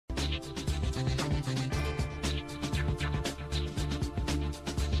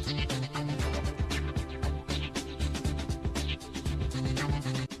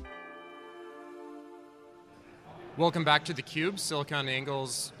Welcome back to theCUBE,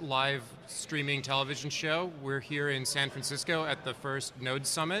 SiliconANGLE's live streaming television show. We're here in San Francisco at the first Node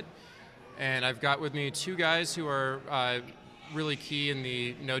Summit, and I've got with me two guys who are really key in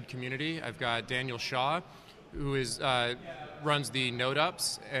the Node community. I've got Daniel Shaw, who runs the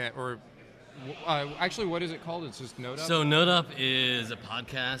NodeUps, actually what is it called? It's just NodeUp? So NodeUp is a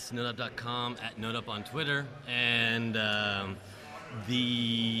podcast, NodeUp.com, at NodeUp on Twitter, and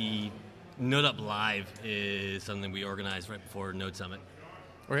the NodeUp Live is something we organized right before Node Summit.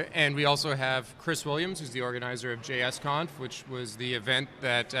 And we also have Chris Williams, who's the organizer of JS Conf, which was the event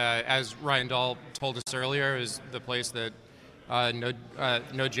that, as Ryan Dahl told us earlier, is the place that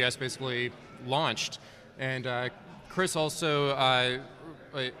Node.js basically launched. And Chris also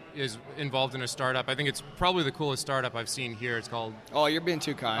is involved in a startup. I think it's probably the coolest startup I've seen here. It's called... Oh, you're being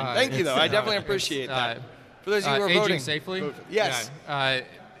too kind. Thank you, though. I definitely appreciate that. For those of you who are Aging voting. Safely? Yes. Yeah.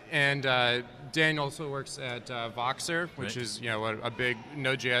 And Dan also works at Voxer, which is a big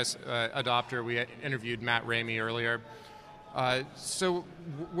Node.js adopter. We interviewed Matt Ramey earlier. So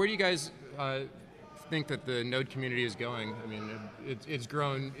where do you guys think that the Node community is going? I mean, it's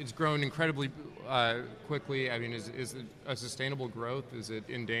grown incredibly quickly. I mean, is it a sustainable growth? Is it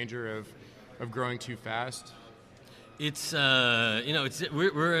in danger of growing too fast? It's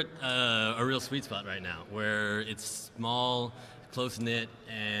we're at a real sweet spot right now, where it's small, close-knit,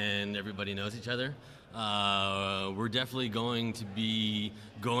 and everybody knows each other. We're definitely going to be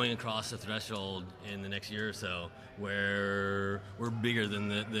going across the threshold in the next year or so, where we're bigger than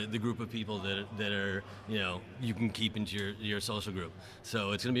the group of people that are you can keep into your social group.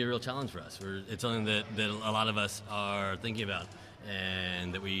 So it's going to be a real challenge for us. It's something that a lot of us are thinking about,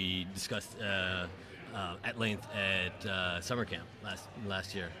 and that we discussed at length at summer camp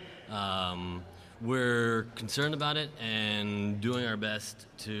last year. We're concerned about it and doing our best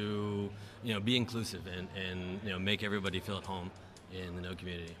to be inclusive and make everybody feel at home in the Node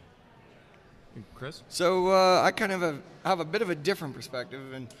community. Chris? So I kind of have a bit of a different perspective,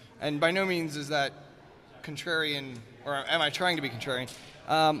 and by no means is that contrarian, or am I trying to be contrarian?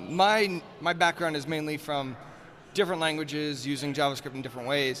 My background is mainly from different languages using JavaScript in different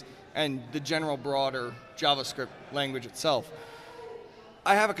ways, and the general broader JavaScript language itself.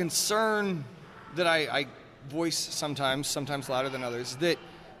 I have a concern that I voice sometimes louder than others, that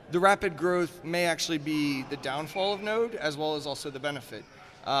the rapid growth may actually be the downfall of Node as well as also the benefit.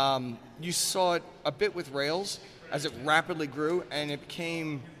 You saw it a bit with Rails as it rapidly grew, and it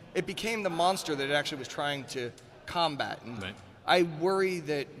became the monster that it actually was trying to combat. And right. I worry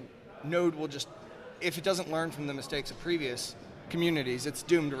that Node will just, if it doesn't learn from the mistakes of previous communities, it's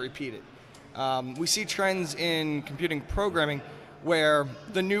doomed to repeat it. We see trends in computing programming where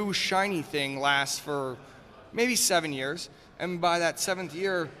the new shiny thing lasts for maybe 7 years, and by that 7th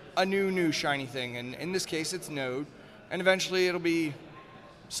year, a new shiny thing. And in this case, it's Node, and eventually it'll be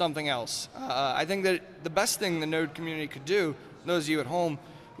something else. I think that the best thing the Node community could do, those of you at home,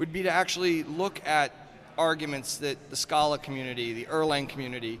 would be to actually look at arguments that the Scala community, the Erlang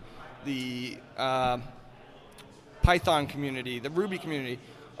community, the Python community, the Ruby community,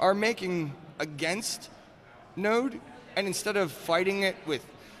 are making against Node. And instead of fighting it with,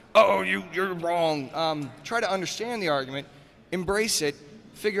 oh, you're wrong, try to understand the argument, embrace it,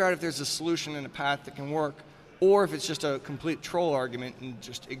 figure out if there's a solution and a path that can work, or if it's just a complete troll argument and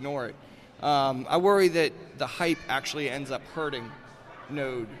just ignore it. I worry that the hype actually ends up hurting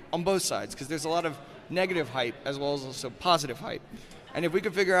Node on both sides, because there's a lot of negative hype as well as also positive hype. And if we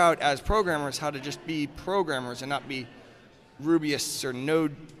could figure out as programmers how to just be programmers and not be Rubyists or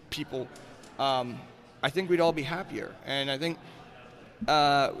Node people, I think we'd all be happier. And I think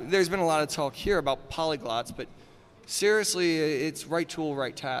there's been a lot of talk here about polyglots, but seriously, it's right tool,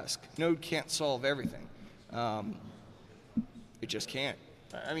 right task. Node can't solve everything. It just can't.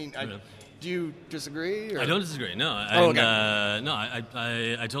 I mean, do you disagree? Or? I don't disagree. No. I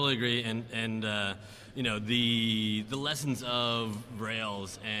totally agree. And the lessons of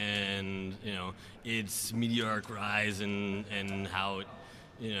Rails and its meteoric rise and how it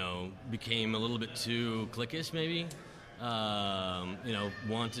became a little bit too cliquish, maybe.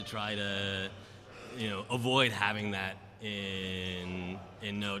 Want to try to, avoid having that in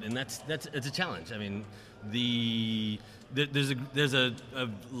Node, and it's a challenge. I mean, there's a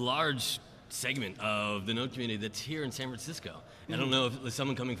large segment of the Node community that's here in San Francisco. I don't know if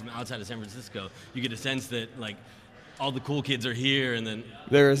someone coming from outside of San Francisco, you get a sense that all the cool kids are here, and then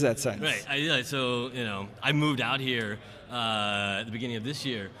there is that sense. Right. So I moved out here at the beginning of this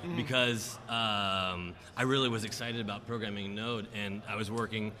year because I really was excited about programming Node, and I was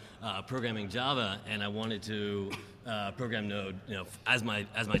working programming Java, and I wanted to program Node, as my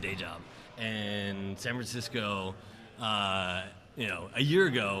day job. and San Francisco, you know, a year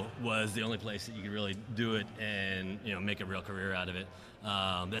ago was the only place that you could really do it and, you know, make a real career out of it.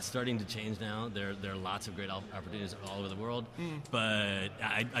 That's starting to change now. There are lots of great opportunities all over the world, but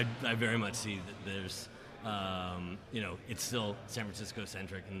I very much see that there's, you know, it's still San Francisco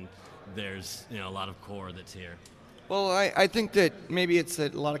centric, and there's, you know, a lot of core that's here. Well, I think that maybe it's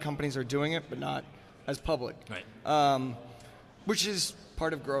that a lot of companies are doing it, but not as public. Right. Which is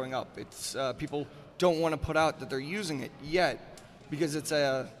part of growing up. It's people don't want to put out that they're using it yet, because it's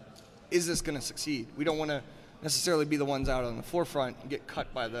is this going to succeed? We don't want to necessarily be the ones out on the forefront and get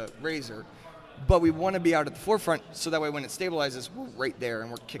cut by the razor, but we want to be out at the forefront so that way when it stabilizes, we're right there and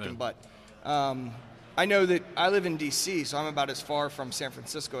we're kicking butt. I know that I live in DC, so I'm about as far from San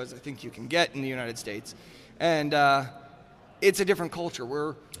Francisco as I think you can get in the United States. And it's a different culture.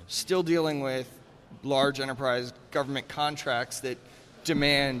 We're still dealing with large enterprise government contracts that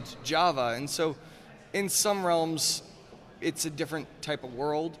demand Java. And so in some realms, it's a different type of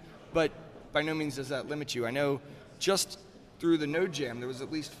world, but by no means does that limit you. I know just through the Node Jam, there was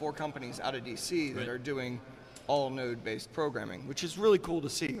at least 4 companies out of DC that are doing all Node-based programming, which is really cool to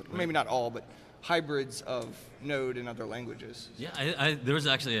see. Maybe not all, but hybrids of Node and other languages. Yeah, there was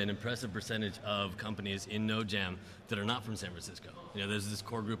actually an impressive percentage of companies in Node Jam that are not from San Francisco. You know, there's this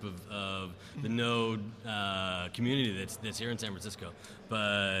core group of the Node community that's here in San Francisco.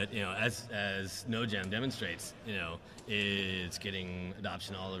 But, you know, as Node Jam demonstrates, you know, it's getting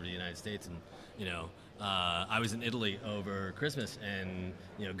adoption all over the United States. And, you know, I was in Italy over Christmas and,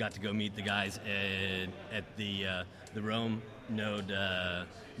 you know, got to go meet the guys at the Rome Node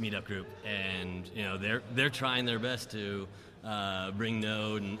meetup group, and, you know, they're trying their best to bring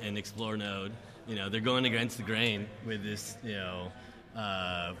Node and explore Node. You know, they're going against the grain with this. You know,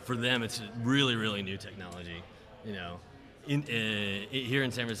 for them, it's really, really new technology. You know, here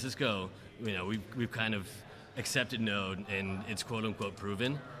in San Francisco, you know, we've kind of accepted Node, and it's quote unquote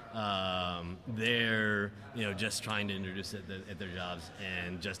proven. They're, you know, just trying to introduce it at their jobs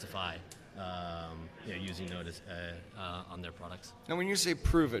and justify, you know, using Node on their products. Now, when you say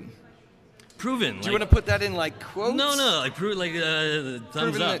proven, do you want to put that in like quotes? No, like thumbs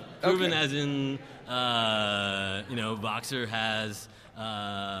proven up. Proven okay. as in, you know, Voxer has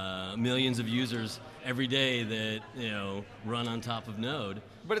millions of users every day that, you know, run on top of Node.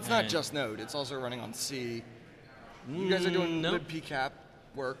 But it's not just Node; it's also running on C. You guys are doing libpcap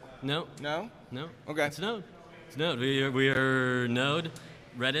work. No. Okay. It's Node. We are Node,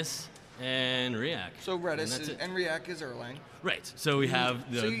 Redis, and React. So Redis and React is Erlang. Right. So we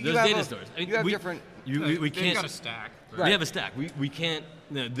have those you data stores. You have different. We They've can't. got a stack. Right. We have a stack. We can't.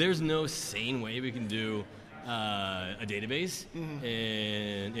 No, there's no sane way we can do a database.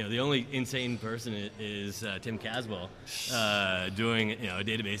 And, you know, the only insane person is Tim Caswell doing, you know, a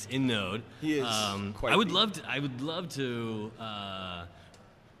database in Node. He is quite. I would love to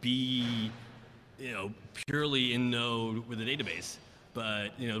be, you know, purely in Node with a database,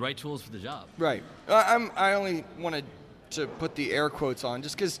 but, you know, the right tools for the job. Right. I only wanted to put the air quotes on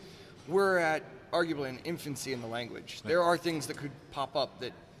just because we're at arguably an infancy in the language. Right. There are things that could pop up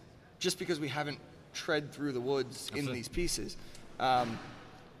that just because we haven't tread through the woods in these pieces.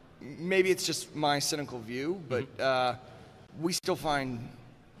 Maybe it's just my cynical view, but we still find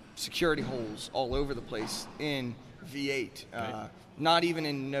security holes all over the place in V8. Right. Not even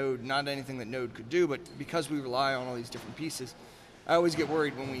in Node, not anything that Node could do, but because we rely on all these different pieces, I always get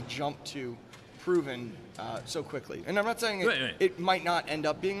worried when we jump to proven so quickly. And I'm not saying it might not end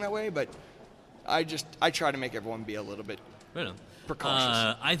up being that way, but I try to make everyone be a little bit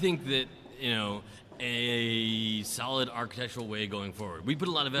precautious. I think that, you know, a solid architectural way going forward. We put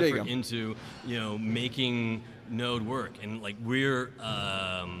a lot of effort into, you know, making Node work, and like we're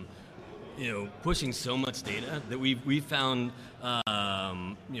you know, pushing so much data that we found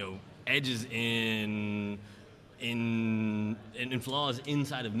you know, edges in flaws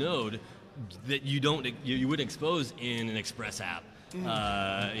inside of Node that you would expose in an Express app. You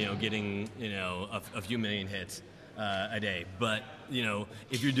know, getting, you know, a few million hits a day. But, you know,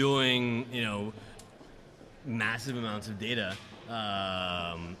 if you're doing, you know, massive amounts of data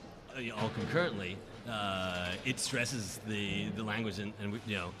all concurrently, it stresses the language, and we,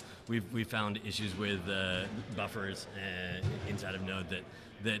 you know, we've found issues with buffers inside of Node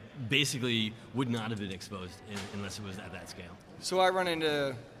that basically would not have been exposed unless it was at that scale. So I run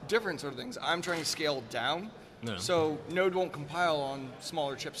into different sort of things. I'm trying to scale down, so Node won't compile on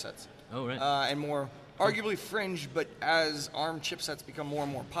smaller chipsets. Oh, right. And more arguably fringe, but as ARM chipsets become more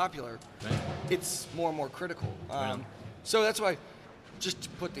and more popular, it's more and more critical. So that's why, just to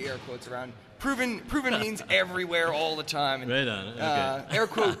put the air quotes around, Proven means everywhere all the time. And, Right on. Okay. Air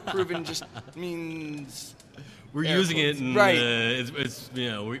quote proven just means We're using it, and right. It's we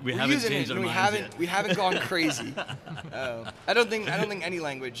haven't changed our minds yet. We haven't gone crazy. I don't think any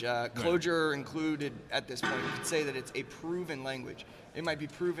language, Clojure included at this point, you could say that it's a proven language. It might be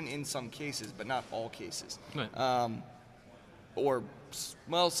proven in some cases, but not all cases. Right.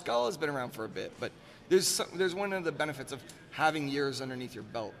 Scala's been around for a bit, but there's one of the benefits of having years underneath your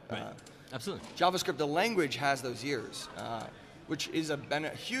belt. Right. Absolutely. JavaScript, the language, has those years, which is a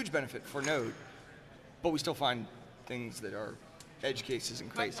huge benefit for Node, but we still find things that are edge cases and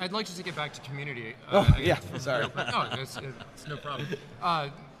crazy. I'd like to take it back to community. Yeah, sorry. No, it's no problem.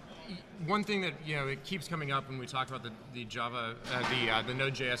 One thing that it keeps coming up when we talk about the Java, the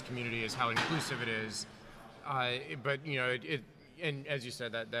Node.js community is how inclusive it is. But and as you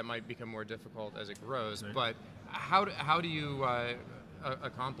said, that might become more difficult as it grows. Right. But how do you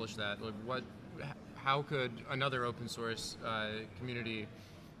accomplish that? Like how could another open source community,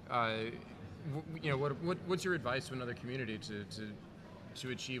 what's your advice to another community to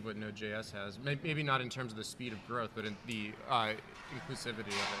achieve what Node.js has? Maybe not in terms of the speed of growth, but in the inclusivity of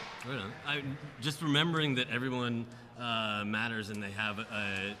it. Right on. Just remembering that everyone matters and they have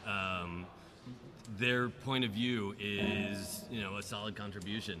their point of view is a solid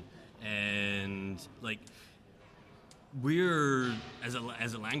contribution, and like we're as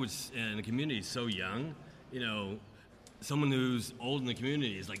a language and a community so young, someone who's old in the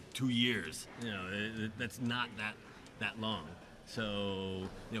community is like 2 years. That's not that long. So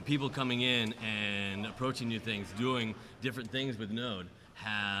people coming in and approaching new things, doing different things with Node,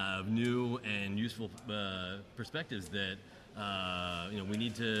 have new and useful perspectives that we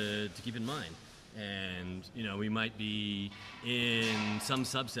need to keep in mind. And we might be in some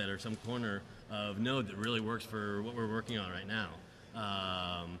subset or some corner of Node that really works for what we're working on right now.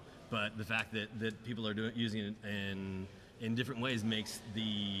 But the fact that people are using it in different ways makes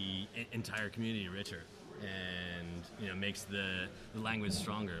the entire community richer, and makes the language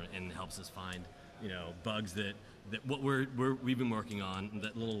stronger, and helps us find bugs that what we've been working on,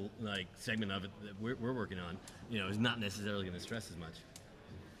 that little segment of it that we're working on, is not necessarily going to stress as much.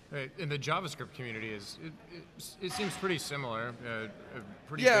 Right. And the JavaScript community it seems pretty similar, a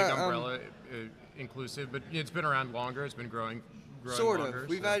pretty Yeah, big umbrella, inclusive, but it's been around longer. It's been growing sort longer. of.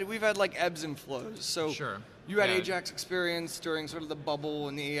 We've had like ebbs and flows. So sure. You had Ajax experience during sort of the bubble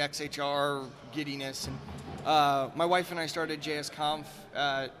and the XHR giddiness, and my wife and I started JS Conf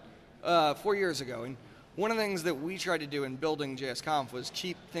 4 years ago, and one of the things that we tried to do in building JS Conf was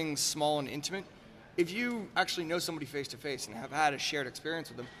keep things small and intimate. If you actually know somebody face to face and have had a shared experience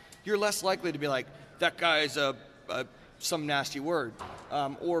with them, you're less likely to be like, that guy's some nasty word,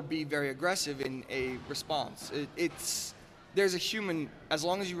 or be very aggressive in a response. There's a human. As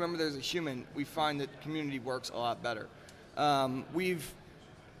long as you remember there's a human, we find that the community works a lot better.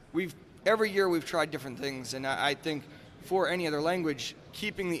 Every year we've tried different things, and I think for any other language,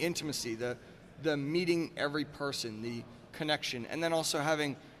 keeping the intimacy, the meeting every person, the connection, and then also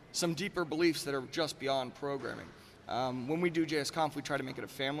having some deeper beliefs that are just beyond programming. When we do JS Conf, we try to make it a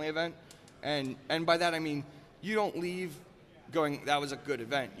family event, and by that I mean you don't leave going, that was a good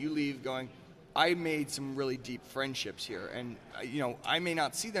event. You leave going, I made some really deep friendships here, and I may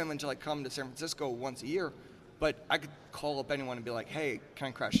not see them until I come to San Francisco once a year, but I could call up anyone and be like, hey, can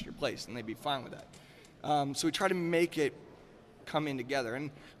I crash at your place? And they'd be fine with that. So we try to make it come in together, and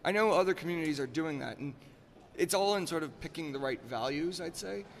I know other communities are doing that, and it's all in sort of picking the right values, I'd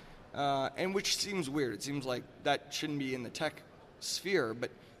say. And which seems weird. It seems like that shouldn't be in the tech sphere,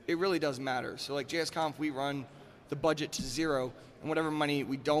 but it really does matter. So like JSConf, we run the budget to zero, and whatever money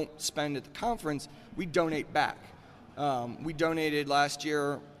we don't spend at the conference, we donate back. We donated last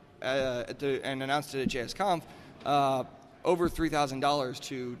year and announced it at JSConf over $3,000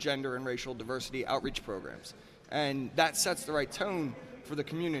 to gender and racial diversity outreach programs. And that sets the right tone for the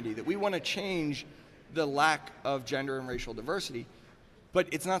community, that we want to change the lack of gender and racial diversity. But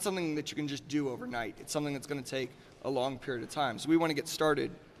it's not something that you can just do overnight. It's something that's going to take a long period of time. So we want to get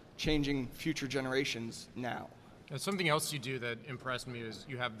started changing future generations now. Something else you do that impressed me is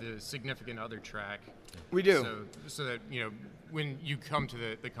you have the significant other track. We do. So that when you come to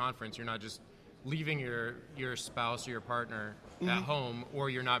the conference, you're not just leaving your spouse or your partner at home, or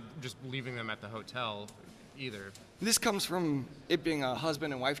you're not just leaving them at the hotel either. This comes from it being a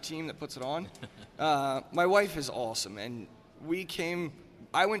husband and wife team that puts it on. My wife is awesome, and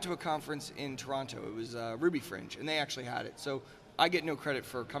I went to a conference in Toronto. It was Ruby Fringe, and they actually had it. So I get no credit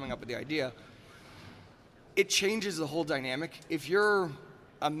for coming up with the idea. It changes the whole dynamic. If you're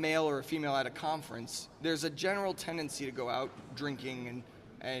a male or a female at a conference, there's a general tendency to go out drinking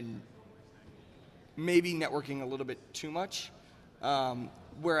and maybe networking a little bit too much.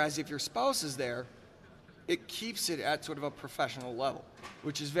 Whereas if your spouse is there, it keeps it at sort of a professional level,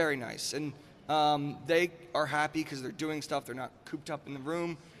 which is very nice. And they are happy because they're doing stuff, they're not cooped up in the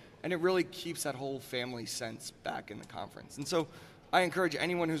room, and it really keeps that whole family sense back in the conference. And so I encourage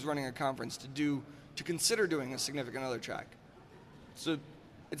anyone who's running a conference to consider doing a significant other track. So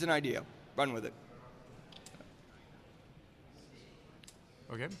it's an idea, run with it.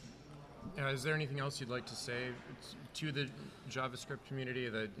 Okay. Is there anything else you'd like to say to the JavaScript community,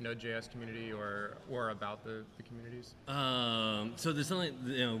 the Node.js community, or about the communities? So there's something,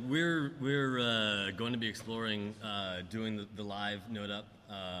 we're going to be exploring doing the live NodeUp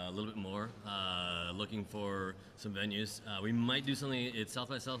a little bit more, looking for some venues. We might do something at South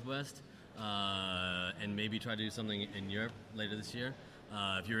by Southwest, and maybe try to do something in Europe later this year.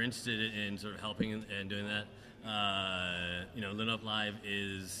 If you're interested in sort of helping and doing that, NodeUp Live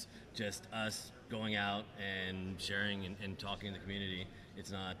is just us going out and sharing and talking to the community.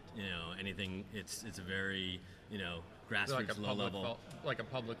 It's not, anything. It's a very, grassroots, like low level. Like a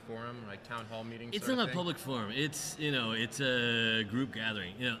public forum, like town hall meetings. It's not a public forum. It's it's a group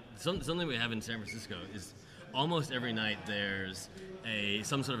gathering. Something we have in San Francisco is almost every night there's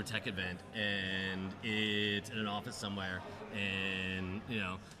some sort of a tech event, and it's in an office somewhere, and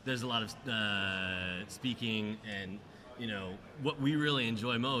there's a lot of speaking, and what we really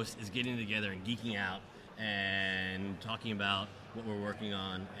enjoy most is getting together and geeking out and talking about what we're working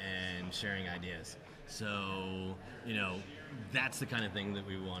on and sharing ideas. So that's the kind of thing that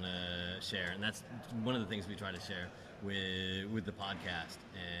we want to share, and that's one of the things we try to share with the podcast.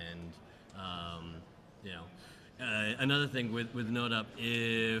 And another thing with NodeUp,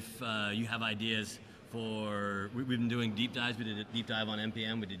 if you have ideas we've been doing deep dives. We did a deep dive on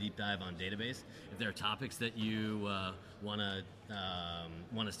NPM. We did a deep dive on database. If there are topics that you want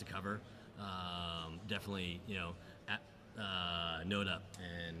us to cover, definitely at NodeUp,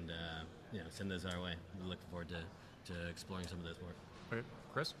 and send those our way. We're looking forward to exploring some of those more. Okay,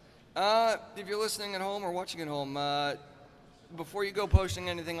 Chris? If you're listening at home or watching at home, before you go posting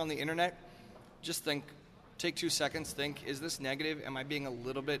anything on the internet, just take 2 seconds, think, is this negative? Am I being a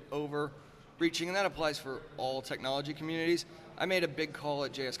little bit overreaching? And that applies for all technology communities. I made a big call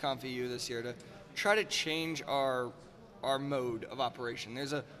at JS EU this year to try to change our mode of operation.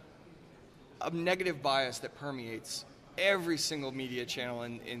 There's a negative bias that permeates every single media channel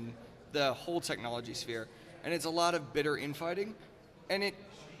in the whole technology sphere. And it's a lot of bitter infighting, and it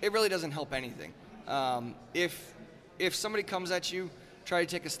really doesn't help anything. If somebody comes at you, try to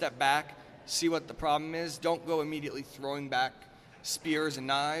take a step back, see what the problem is. Don't go immediately throwing back spears and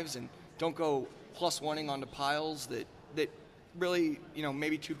knives, and don't go +1ing onto piles that really,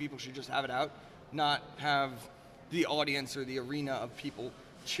 maybe two people should just have it out, not have the audience or the arena of people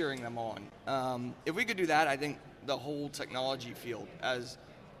cheering them on. If we could do that, I think the whole technology field as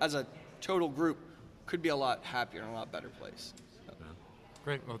a total group could be a lot happier and a lot better place. So.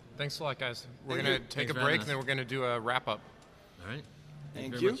 Great. Well, thanks a lot, guys. We're going to take a break, and then we're going to do a wrap-up. All right.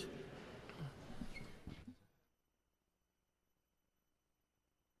 Thank very you. much.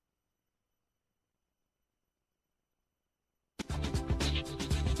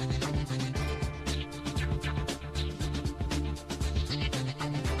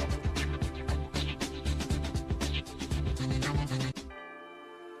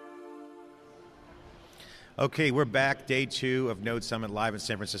 Okay, we're back, day 2 of Node Summit live in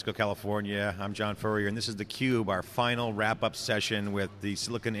San Francisco, California. I'm John Furrier, and this is theCUBE, our final wrap-up session with the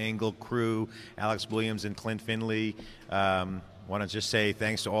SiliconANGLE crew, Alex Williams and Klint Finley. Want to just say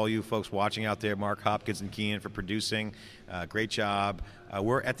thanks to all you folks watching out there, Mark Hopkins and Kian for producing. Great job.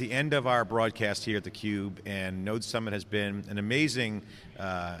 We're at the end of our broadcast here at theCUBE, and Node Summit has been an amazing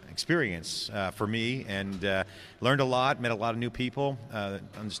experience for me, and learned a lot, met a lot of new people,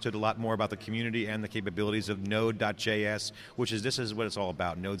 understood a lot more about the community and the capabilities of Node.js, this is what it's all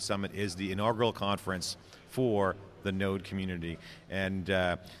about. Node Summit is the inaugural conference for the Node community. And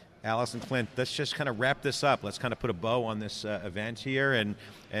Alice and Klint, let's just kind of wrap this up. Let's kind of put a bow on this event here,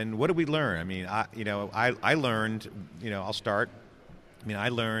 and what did we learn? I mean, I learned, I'll start. I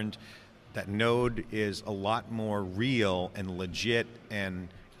learned that Node is a lot more real and legit and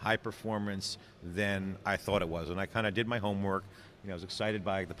high performance than I thought it was. And I kind of did my homework. I was excited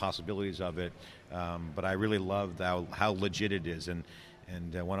by the possibilities of it, but I really loved how legit it is. And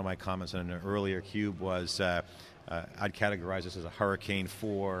one of my comments on an earlier CUBE was I'd categorize this as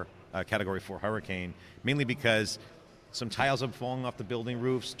a Category 4 hurricane, mainly because some tiles have fallen off the building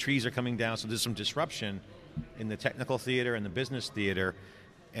roofs, trees are coming down, so there's some disruption in the technical theater and the business theater,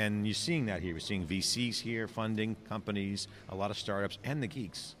 and you're seeing that here. We're seeing VCs here, funding companies, a lot of startups, and the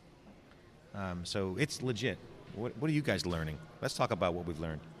geeks. So it's legit. What are you guys learning? Let's talk about what we've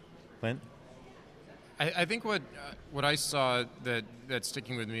learned. Klint? I think what I saw that's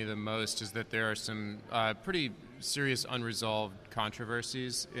sticking with me the most is that there are some pretty serious unresolved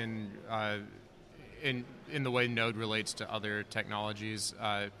controversies in the way Node relates to other technologies.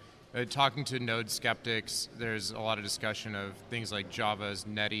 Talking to Node skeptics, there's a lot of discussion of things like Java's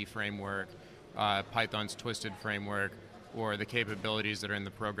Netty framework, Python's Twisted framework, or the capabilities that are in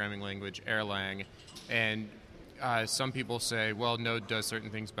the programming language Erlang. And some people say, well, Node does certain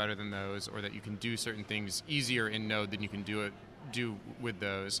things better than those, or that you can do certain things easier in Node than you can do with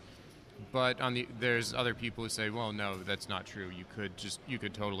those. But there's other people who say, well, no, that's not true. You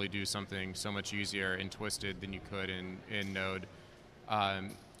could totally do something so much easier in Twisted than you could in Node.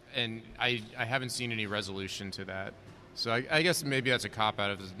 And I haven't seen any resolution to that. So I guess maybe that's a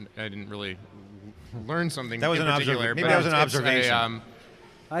cop-out. I didn't really learn something that was in an particular. Maybe that was an observation.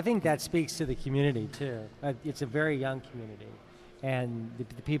 I think that speaks to the community, too. It's a very young community. And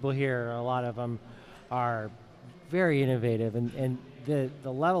the people here, a lot of them, are very innovative. And the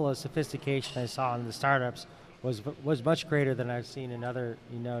level of sophistication I saw in the startups was much greater than I've seen in other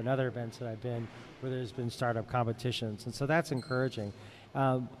events that I've been where there's been startup competitions. And so that's encouraging.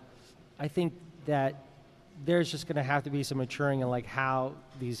 I think that there's just going to have to be some maturing in like how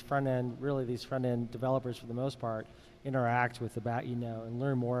these front end developers for the most part interact with and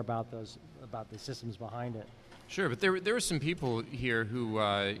learn more about the systems behind it. Sure, but there were some people here who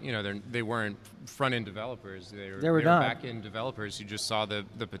they weren't front end developers. They were back end developers who just saw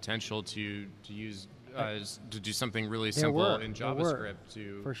the potential to use to do something really simple in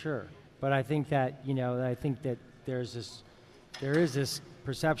JavaScript. For sure, but I think that there is this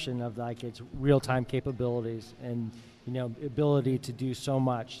perception of like its real-time capabilities and ability to do so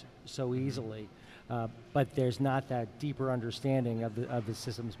much so easily, but there's not that deeper understanding of the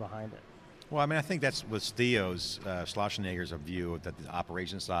systems behind it. Well, I mean, I think that was Theo's, Schlossnager's view that the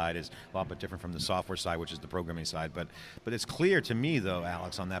operations side is a lot bit different from the software side, which is the programming side. But it's clear to me, though,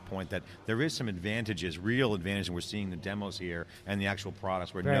 Alex, on that point, that there is some advantages, real advantages, and we're seeing the demos here and the actual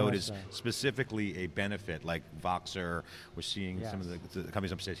products where Node is specifically a benefit, like Voxer. We're seeing some of the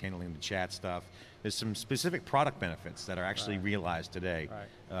companies upstairs handling the chat stuff. There's some specific product benefits that are actually realized today.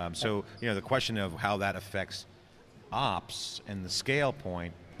 Right. So, the question of how that affects ops and the scale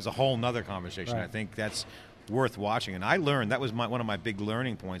point is a whole nother conversation. Right. I think that's worth watching. And I learned, that was one of my big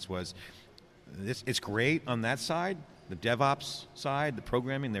learning points was, it's great on that side, the DevOps side, the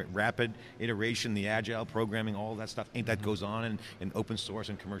programming, the rapid iteration, the agile programming, all that stuff, that goes on in open source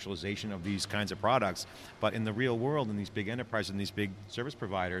and commercialization of these kinds of products. But in the real world, in these big enterprises and these big service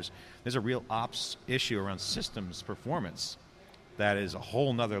providers, there's a real ops issue around systems performance that is a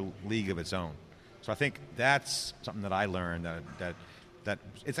whole nother league of its own. So I think that's something that I learned, that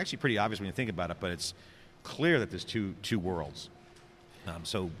it's actually pretty obvious when you think about it, but it's clear that there's two worlds.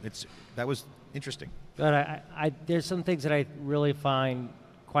 So that was interesting. But there's some things that I really find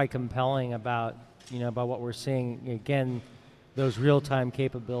quite compelling about what we're seeing. Again, those real-time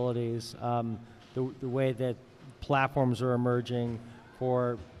capabilities, the way that platforms are emerging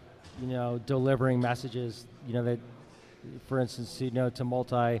for delivering messages. That, for instance, to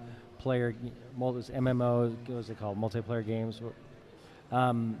multiplayer, MMO, what was it called, multiplayer games.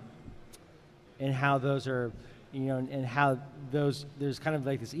 And how those are, and how there's kind of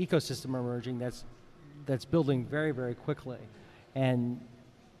like this ecosystem emerging that's building very, very quickly. And,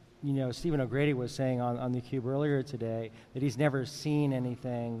 Stephen O'Grady was saying on theCUBE earlier today that he's never seen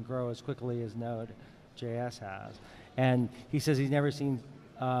anything grow as quickly as Node.js has. And he says he's never seen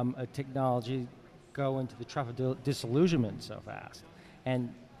a technology go into the trough of disillusionment so fast.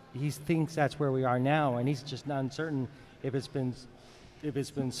 And he thinks that's where we are now, and he's just uncertain if it's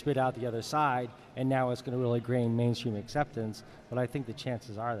been spit out the other side, and now it's going to really gain mainstream acceptance. But I think the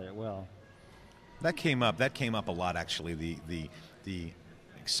chances are that it will. That came up a lot, actually. The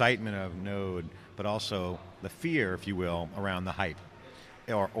excitement of Node, but also the fear, if you will, around the hype,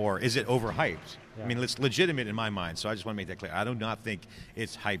 or is it overhyped? Yeah. I mean, it's legitimate in my mind. So I just want to make that clear. I do not think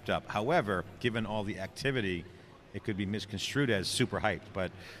it's hyped up. However, given all the activity, it could be misconstrued as super hyped.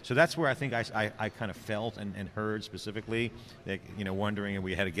 But so that's where I think I kind of felt and heard specifically that, wondering, and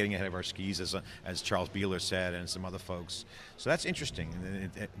we had getting ahead of our skis, as Charles Beeler said, and some other folks. So that's interesting.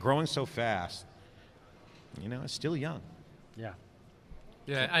 And growing so fast, it's still young. Yeah.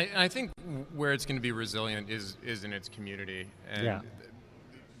 Yeah, I think where it's going to be resilient is in its community, and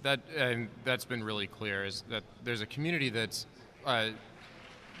that's been really clear. Is that there's a community that's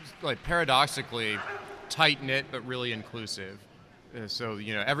like paradoxically tight-knit but really inclusive. So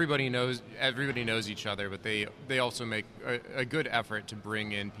everybody knows each other, but they also make a good effort to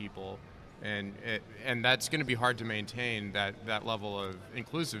bring in people and that's going to be hard to maintain that level of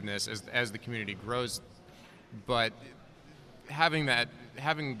inclusiveness as the community grows. But having that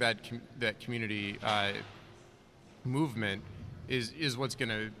community movement is what's going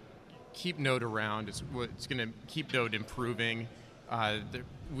to keep Node around. It's what's going to keep Node improving.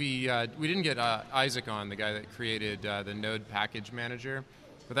 We didn't get Isaac on, the guy that created the Node package manager,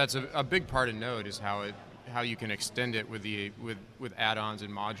 but that's a big part of Node is how you can extend it with add-ons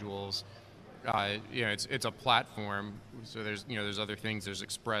and modules. It's a platform. So there's other things. There's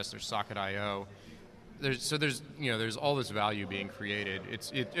Express. There's Socket.io. There's all this value being created.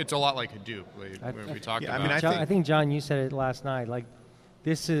 It's a lot like Hadoop. We talked about. I think John, you said it last night. Like,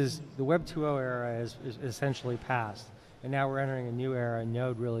 this is the Web 2.0 era is essentially past, and now we're entering a new era. And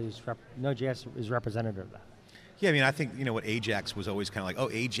Node.js is representative of that. Yeah, I mean, I think, what Ajax was always kind of like, oh,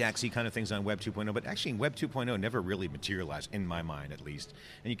 Ajax-y kind of things on Web 2.0, but actually Web 2.0 never really materialized, in my mind at least.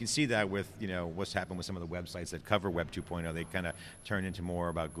 And you can see that with, what's happened with some of the websites that cover Web 2.0. They kind of turn into more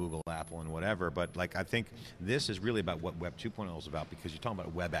about Google, Apple, and whatever. But I think this is really about what Web 2.0 is about, because you're talking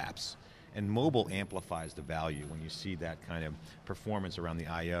about web apps. And mobile amplifies the value when you see that kind of performance around the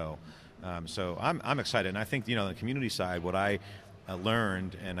I/O. So I'm excited. And I think, on the community side, what I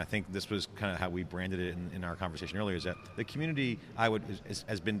learned, and I think this was kind of how we branded it in our conversation earlier, is that the community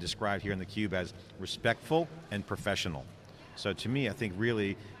has been described here in theCUBE as respectful and professional. So to me, I think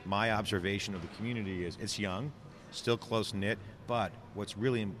really my observation of the community is it's young, still close-knit, but what's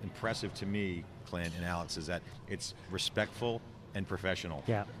really impressive to me, Klint and Alex, is that it's respectful and professional.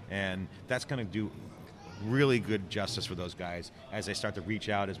 Yeah. And that's going to do really good justice for those guys as they start to reach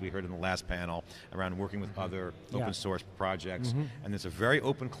out, as we heard in the last panel, around working with other open source projects. And it's a very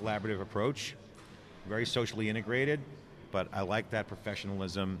open, collaborative approach, very socially integrated, but I like that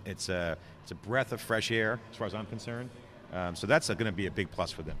professionalism. It's a breath of fresh air, as far as I'm concerned. So that's going to be a big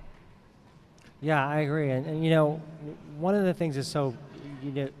plus for them. Yeah, I agree. And one of the things that's so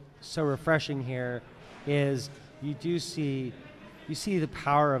refreshing here is you see the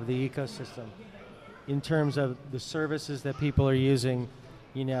power of the ecosystem in terms of the services that people are using,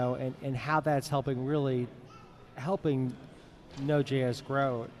 and how that's helping Node.js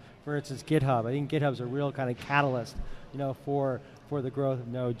grow. For instance, GitHub. I think GitHub's a real kind of catalyst, for the growth of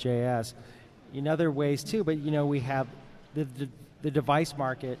Node.js. In other ways too, but we have the device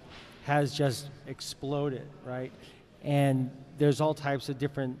market has just exploded, right? And there's all types of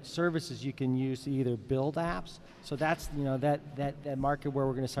different services you can use to either build apps. So that's that market where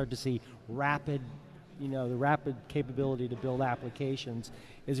we're going to start to see rapid, the rapid capability to build applications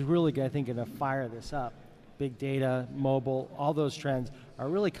is really, I think, going to fire this up. Big data, mobile, all those trends are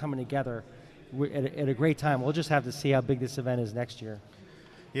really coming together at a great time. We'll just have to see how big this event is next year.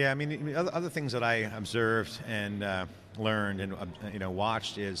 Yeah, I mean, other things that I observed and learned and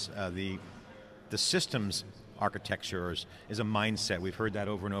watched is the systems architecture is a mindset. We've heard that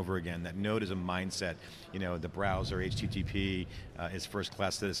over and over again, that Node is a mindset. The browser, HTTP, is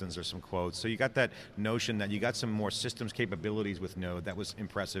first-class citizens, or some quotes. So you got that notion that you got some more systems capabilities with Node. That was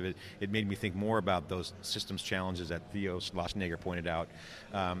impressive. It made me think more about those systems challenges that Theo Schlossnager pointed out.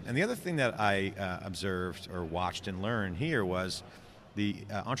 And the other thing that I observed or watched and learned here was the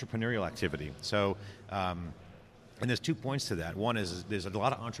entrepreneurial activity. So, and there's 2 points to that. One is there's a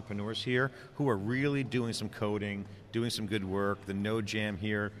lot of entrepreneurs here who are really doing some coding, doing some good work. The Node Jam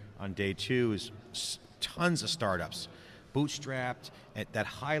here on day 2 is tons of startups, bootstrapped, that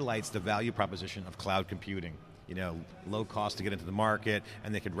highlights the value proposition of cloud computing. Low cost to get into the market,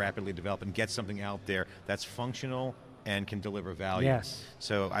 and they could rapidly develop and get something out there that's functional and can deliver value. Yes.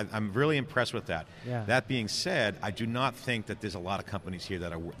 So I'm really impressed with that. Yeah. That being said, I do not think that there's a lot of companies here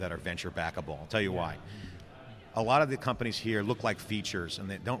that are venture backable. I'll tell you why. A lot of the companies here look like features, and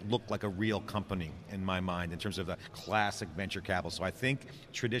they don't look like a real company in my mind in terms of the classic venture capital. So I think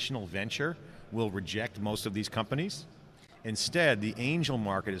traditional venture will reject most of these companies. Instead, the angel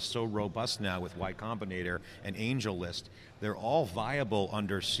market is so robust now with Y Combinator and AngelList. They're all viable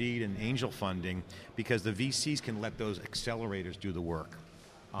under seed and angel funding because the VCs can let those accelerators do the work.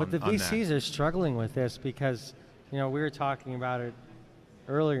 But the VCs are struggling with this because, we were talking about it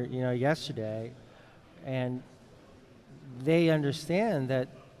earlier, yesterday, and they understand that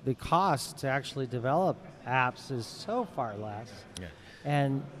the cost to actually develop apps is so far less,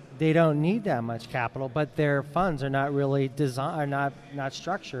 and they don't need that much capital. But their funds are not really designed, are not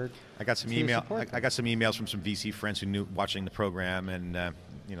structured. I got some emails from some VC friends who knew watching the program, and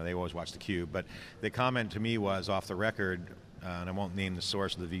they always watch theCUBE. But the comment to me was off the record, and I won't name the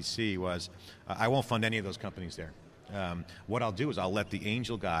source of the VC, was I won't fund any of those companies there. What I'll do is I'll let the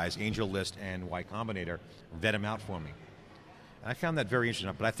angel guys, AngelList and Y Combinator, vet them out for me. I found that very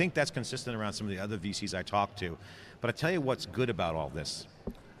interesting, but I think that's consistent around some of the other VCs I talked to. But I tell you what's good about all this.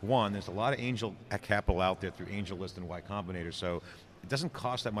 One, there's a lot of angel capital out there through AngelList and Y Combinator, so it doesn't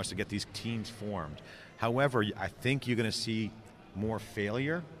cost that much to get these teams formed. However, I think you're going to see more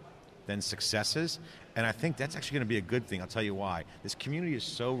failure than successes, and I think that's actually going to be a good thing. I'll tell you why. This community is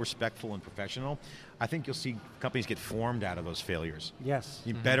so respectful and professional. I think you'll see companies get formed out of those failures. Yes.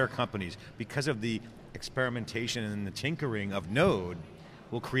 Better companies, because of the experimentation and the tinkering of Node,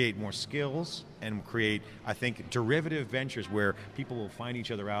 will create more skills and create, I think, derivative ventures where people will find each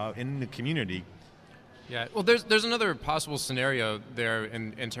other out in the community. Yeah, well, there's another possible scenario there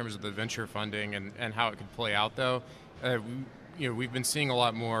in terms of the venture funding and how it could play out, though. We've been seeing a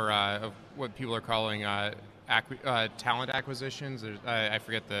lot more of what people are calling talent acquisitions. I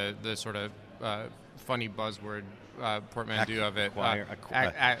forget the sort of funny buzzword portmanteau of it.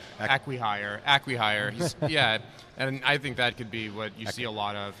 Acquihire. Yeah, and I think that could be what you see a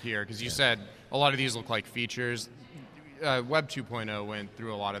lot of here, because you said a lot of these look like features. Web 2.0 went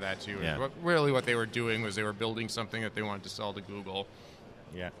through a lot of that too. Yeah. Really what they were doing was they were building something that they wanted to sell to Google.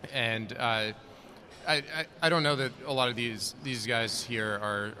 Yeah. And I don't know that a lot of these guys here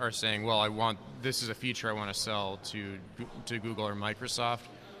are saying, well, this is a feature I want to sell to Google or Microsoft,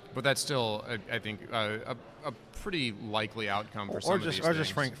 but that's still, I think, a pretty likely outcome for some of these things. Or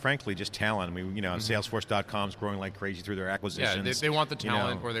just frankly, just talent. I mean, Salesforce.com's growing like crazy through their acquisitions. Yeah, they want the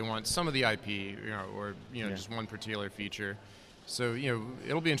talent, or they want some of the IP, or just one particular feature. So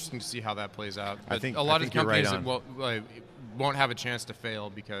it'll be interesting to see how that plays out. But a lot of companies won't have a chance to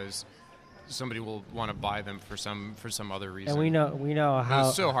fail because somebody will want to buy them for some other reason. And we know how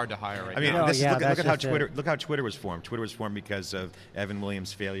it's so hard to hire right now. I mean, look how Twitter was formed. Twitter was formed because of Evan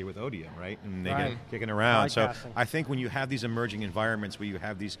Williams' failure with Odium, right? And they get kicking around. So I think when you have these emerging environments where you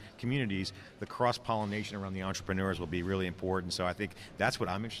have these communities, the cross-pollination around the entrepreneurs will be really important. So I think that's what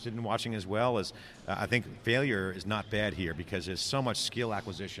I'm interested in watching as well. Is I think failure is not bad here, because there's so much skill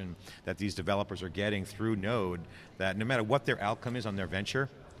acquisition that these developers are getting through Node that no matter what their outcome is on their venture,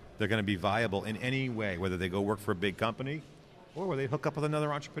 they're going to be viable in any way, whether they go work for a big company or whether they hook up with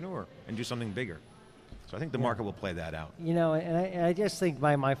another entrepreneur and do something bigger. So I think the market will play that out. And I just think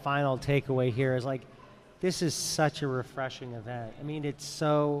my final takeaway here is this is such a refreshing event. I mean, it's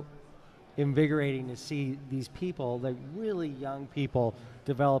so invigorating to see these people, like really young people,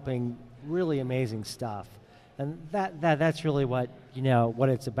 developing really amazing stuff. And that's really what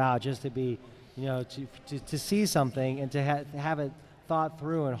it's about, just to be, to see something and to have it thought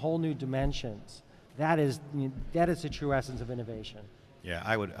through in whole new dimensions. That is the true essence of innovation. Yeah,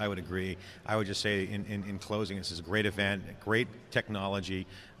 I would agree. I would just say in closing, this is a great event, great technology.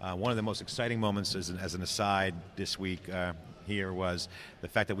 One of the most exciting moments as an aside this week here was the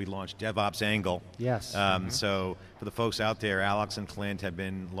fact that we launched DevOps Angle. Yes. So for the folks out there, Alex and Klint have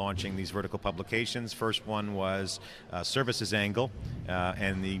been launching these vertical publications. First one was Services Angle,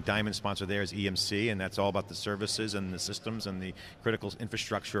 and the diamond sponsor there is EMC, and that's all about the services and the systems and the critical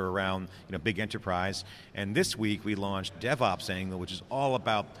infrastructure around big enterprise. And this week we launched DevOps Angle, which is all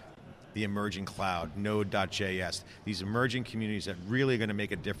about the emerging cloud, Node.js, these emerging communities that really are going to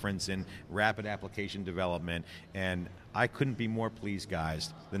make a difference in rapid application development. And I couldn't be more pleased,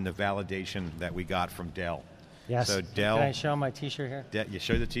 guys, than the validation that we got from Dell. Yes. So Dell. Can I show my T-shirt here? You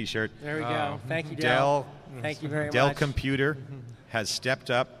show the T-shirt. There we go. Thank you, Dell. Thank you very much. Dell Computer has stepped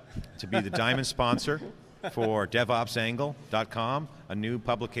up to be the diamond sponsor for DevOpsAngle.com, a new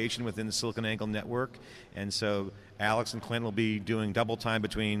publication within the SiliconANGLE network. And so Alex and Klint will be doing double time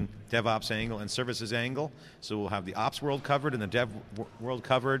between DevOps Angle and Services Angle. So we'll have the Ops world covered and the Dev world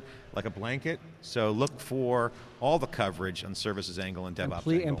covered like a blanket. So look for all the coverage on Services Angle and DevOps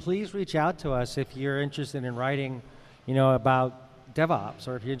Angle. And please reach out to us if you're interested in writing, about DevOps,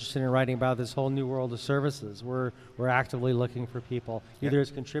 or if you're interested in writing about this whole new world of services. We're actively looking for people, either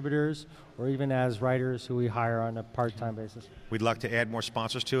as contributors or even as writers who we hire on a part-time basis. We'd like to add more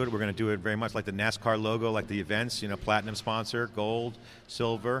sponsors to it. We're going to do it very much like the NASCAR logo, like the events, platinum sponsor, gold,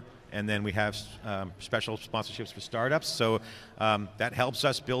 silver, and then we have special sponsorships for startups. So that helps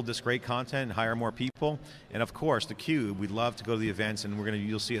us build this great content and hire more people. And of course, theCUBE, we'd love to go to the events, and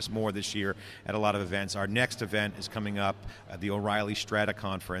you'll see us more this year at a lot of events. Our next event is coming up at the O'Reilly Strata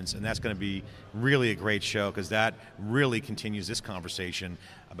Conference, and that's going to be really a great show, because that really continues this conversation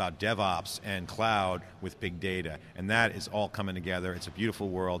about DevOps and cloud with big data. And that is all coming together. It's a beautiful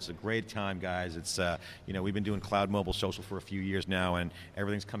world. It's a great time, guys. It's we've been doing cloud mobile social for a few years now, and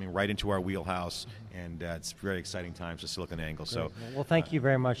everything's coming right into our wheelhouse, and it's very exciting times for SiliconANGLE. So, well, thank you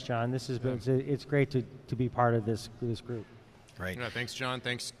very much, John. This has been it's great to be part of this group. Great. Thanks, John.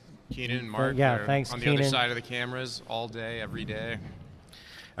 Thanks, Keenan and Mark Yeah, are thanks, on the Keenan. other side of the cameras all day, every day.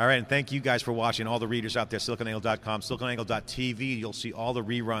 All right, and thank you guys for watching. All the readers out there, siliconangle.com, siliconangle.tv. You'll see all the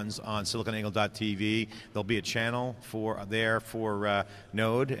reruns on siliconangle.tv. There'll be a channel for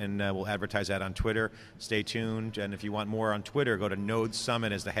Node, and we'll advertise that on Twitter. Stay tuned, and if you want more on Twitter, go to Node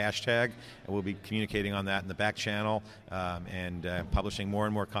Summit as the hashtag, and we'll be communicating on that in the back channel and publishing more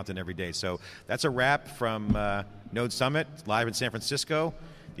and more content every day. So that's a wrap from Node Summit, live in San Francisco.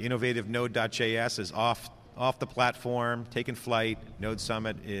 The innovative Node.js is off the platform, taking flight. Node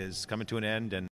Summit is coming to an end, and